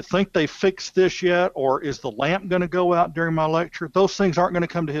do you think they fixed this yet? Or is the lamp going to go out during my lecture? Those things aren't going to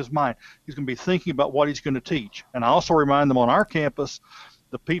come to his mind. He's going to be thinking about what he's going to teach. And I also remind them on our campus,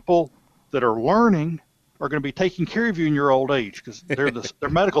 the people that are learning are going to be taking care of you in your old age because they're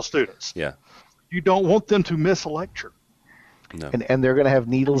medical students. Yeah. You don't want them to miss a lecture. No. And they're going to have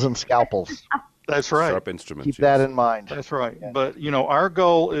needles and scalpels. That's right. Sharp instruments. Keep that in mind. That's right. Yeah. But, our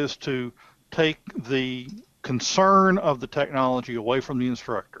goal is to take the concern of the technology away from the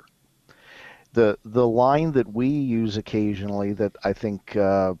instructor. The line that we use occasionally that I think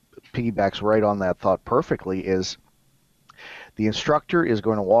piggybacks right on that thought perfectly is the instructor is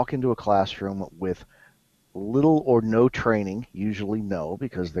going to walk into a classroom with little or no training, usually no,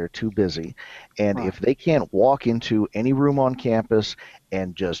 because they're too busy. And if they can't walk into any room on campus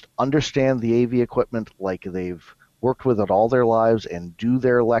and just understand the AV equipment like they've worked with it all their lives and do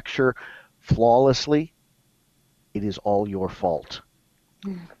their lecture flawlessly, it is all your fault.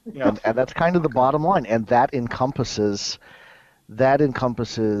 Yeah. And that's kind of the bottom line. And that encompasses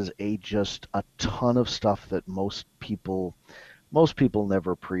just a ton of stuff that most people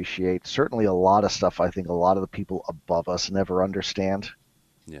never appreciate. Certainly a lot of stuff I think a lot of the people above us never understand.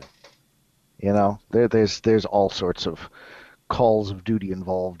 Yeah. There's all sorts of calls of duty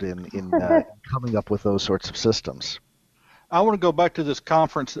involved in coming up with those sorts of systems. I want to go back to this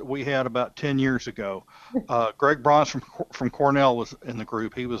conference that we had about 10 years ago. Greg Bronze from Cornell was in the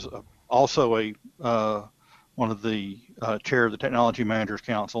group. He was also one of the chair of the Technology Managers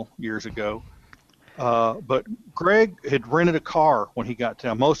Council years ago. But Greg had rented a car when he got to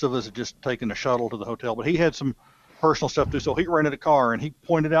town. Most of us had just taken a shuttle to the hotel, but he had some personal stuff to do, so he rented a car, and he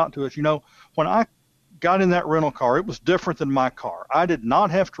pointed out to us, when I got in that rental car, it was different than my car. I did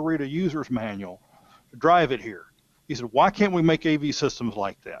not have to read a user's manual to drive it here. He said, why can't we make AV systems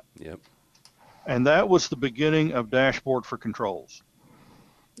like that? Yep. And that was the beginning of Dashboard for Controls.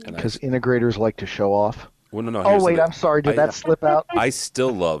 Because integrators like to show off. Well, no. Oh, wait, I'm sorry. Did that slip out? I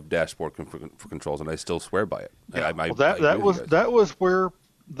still love dashboard for controls, and I still swear by it. That was where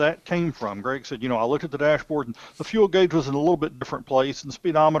that came from. Greg said, I looked at the dashboard, and the fuel gauge was in a little bit different place, and the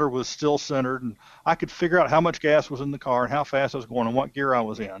speedometer was still centered, and I could figure out how much gas was in the car and how fast I was going and what gear I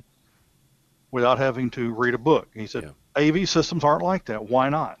was in without having to read a book. He said, AV systems aren't like that. Why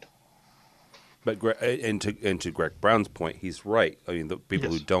not? But to Greg Brown's point, he's right. I mean, the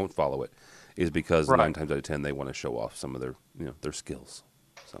people who don't follow it is because 9 times out of 10 they want to show off some of their skills.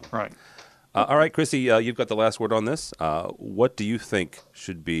 So. Right. All right, Chrissy, you've got the last word on this. What do you think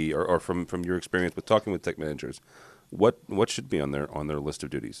should be, or from your experience with talking with tech managers, what should be on their list of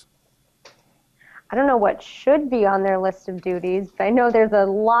duties? I don't know what should be on their list of duties, but I know there's a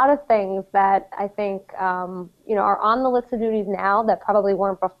lot of things that I think are on the list of duties now that probably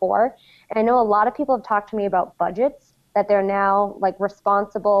weren't before. And I know a lot of people have talked to me about budgets, that they're now like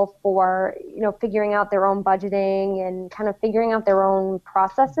responsible for figuring out their own budgeting and kind of figuring out their own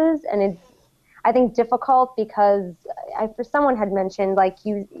processes. And it's, I think, difficult because someone had mentioned, like,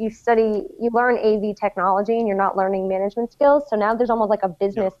 you learn AV technology and you're not learning management skills. So now there's almost like a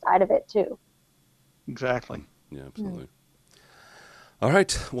business side of it too. Exactly. Yeah, absolutely. All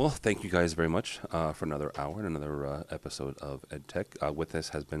right. Well, thank you guys very much for another hour and another episode of EdTech. With us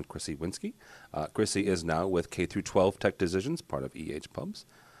has been Chrissy Winsky. Chrissy is now with K through 12 Tech Decisions, part of EH-Pubs.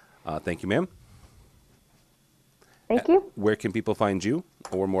 Thank you, ma'am. Thank you. Where can people find you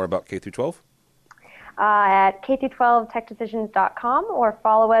or more about K through 12? At K12techdecisions.com or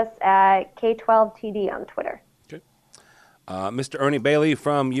follow us at K12TD on Twitter. Okay. Mr. Ernie Bailey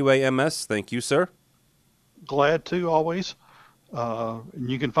from UAMS, thank you, sir. Glad to, always.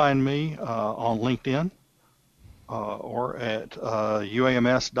 You can find me on LinkedIn or at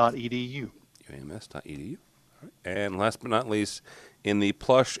uams.edu. uams.edu. All right. And last but not least, in the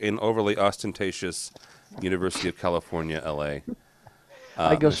plush and overly ostentatious University of California, LA.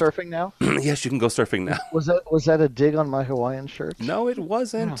 I go surfing now? Yes, you can go surfing now. Was that a dig on my Hawaiian shirt? No, it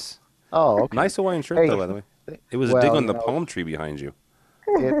wasn't. Oh, okay. Nice Hawaiian shirt, though, by the way. It was a dig on the palm tree behind you.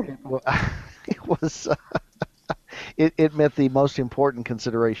 It was. It met the most important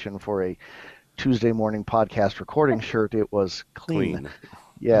consideration for a Tuesday morning podcast recording shirt. It was clean.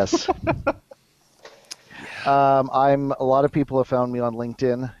 Yes. A lot of people have found me on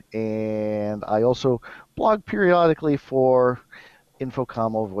LinkedIn, and I also blog periodically for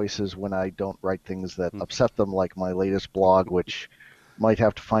Infocommo Voices when I don't write things that upset them, like my latest blog, which might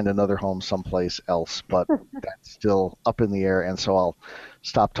have to find another home someplace else, but that's still up in the air, and so I'll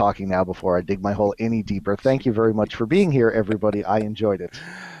stop talking now before I dig my hole any deeper. Thank you very much for being here, everybody. I enjoyed it.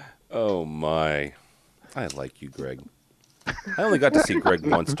 Oh, my. I like you, Greg. I only got to see Greg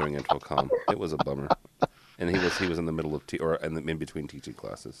once during Infocom. It was a bummer. And he was in the middle of in between teaching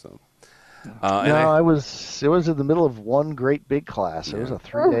classes, so. It was in the middle of one great big class. Yeah. It was a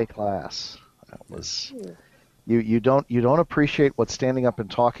 3-day class. That was you don't appreciate what standing up and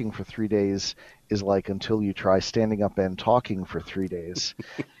talking for 3 days is like until you try standing up and talking for 3 days.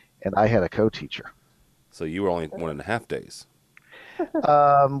 And I had a co-teacher. So you were only 1.5 days.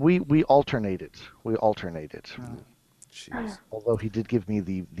 We alternated. Jeez. Although he did give me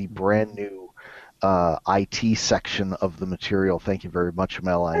the brand new IT section of the material. Thank you very much,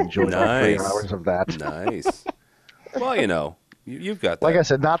 Mel. I enjoyed all 3 hours of that. Nice. Well, you've got that. Like I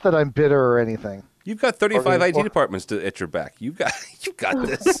said, not that I'm bitter or anything. You've got 35 IT departments at your back. You got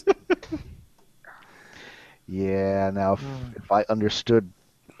this. Yeah. Now, if I understood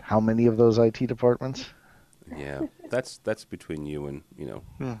how many of those IT departments. Yeah, that's between you and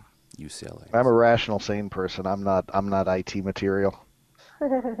UCLA. I'm a rational, sane person. I'm not IT material. I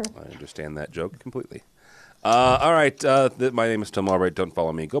understand that joke completely. All right, my name is Tom Albright. Don't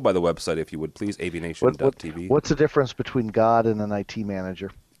follow me. Go by the website if you would, please. avnation.tv. What's the difference between God and an IT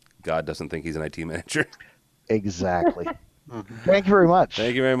manager? God doesn't think he's an IT manager. Exactly. Thank you very much.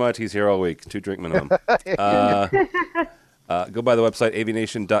 Thank you very much. He's here all week. 2 drink minimum. Go by the website,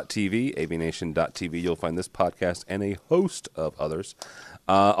 avnation.tv. avnation.tv. You'll find this podcast and a host of others.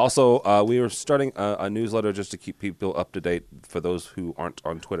 Also, we are starting a newsletter just to keep people up to date for those who aren't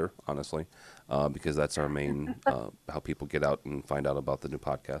on Twitter, honestly, because that's our main how people get out and find out about the new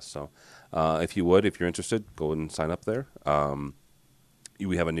podcast. So if you're interested, go and sign up there.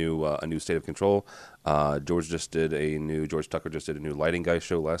 We have a new State of Control. George Tucker just did a new Lighting Guy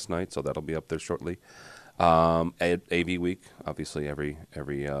show last night, so that'll be up there shortly. AV Week, obviously we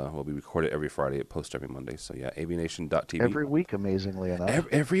record it every Friday. It posts every Monday. So yeah, avnation.tv. Every week, amazingly enough.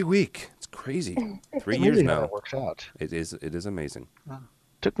 Every week. It's crazy. 3 years now. It works out. It is amazing.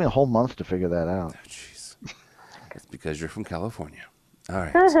 Took me a whole month to figure that out. Oh, jeez. It's because you're from California. All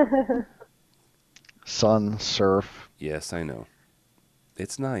right. sun, surf. Yes, I know.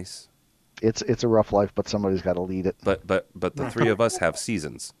 It's nice. It's a rough life, but somebody's got to lead it. But the three of us have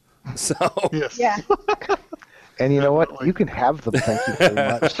seasons. So Yes. Yeah. And you know what? You can have them. Thank you very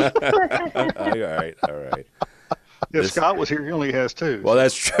much. all right. If Scott was here, he only has two. Well,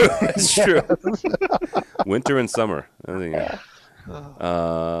 that's true. That's true. Winter and summer. I think,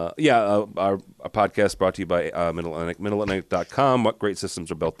 our podcast brought to you by Middle Atlantic, MiddleAtlantic.com. What great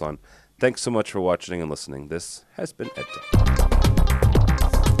systems are built on. Thanks so much for watching and listening. This has been EdTech.